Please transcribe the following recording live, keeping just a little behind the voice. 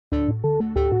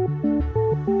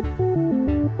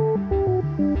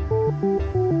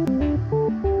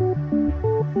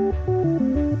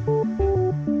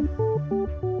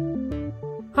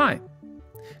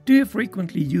Do you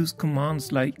frequently use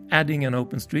commands like adding an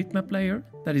OpenStreetMap layer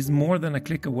that is more than a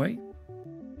click away?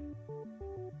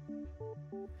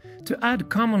 To add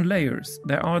common layers,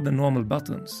 there are the normal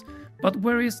buttons, but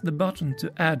where is the button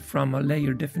to add from a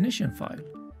layer definition file?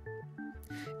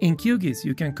 In QGIS,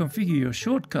 you can configure your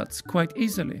shortcuts quite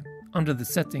easily under the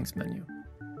Settings menu.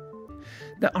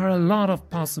 There are a lot of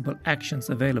possible actions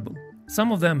available.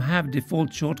 Some of them have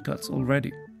default shortcuts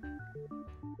already.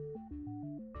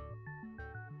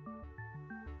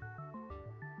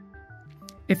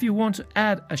 If you want to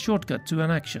add a shortcut to an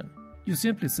action, you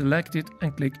simply select it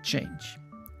and click Change.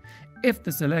 If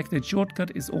the selected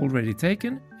shortcut is already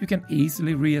taken, you can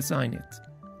easily reassign it.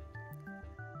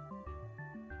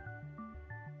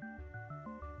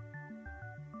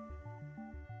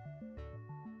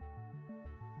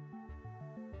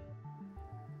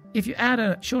 If you add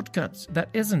a shortcut that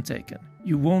isn't taken,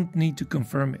 you won't need to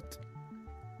confirm it.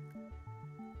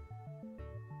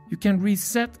 You can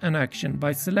reset an action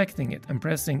by selecting it and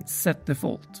pressing Set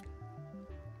Default.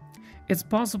 It's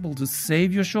possible to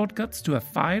save your shortcuts to a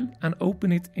file and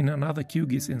open it in another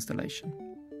QGIS installation.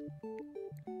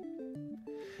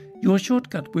 Your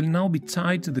shortcut will now be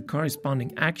tied to the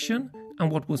corresponding action,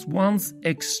 and what was once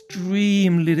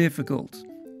extremely difficult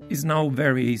is now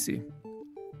very easy.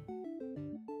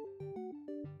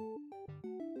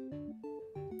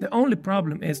 The only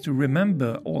problem is to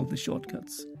remember all the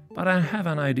shortcuts, but I have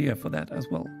an idea for that as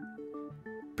well.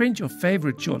 Print your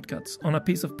favorite shortcuts on a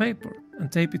piece of paper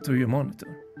and tape it to your monitor.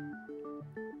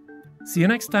 See you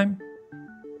next time!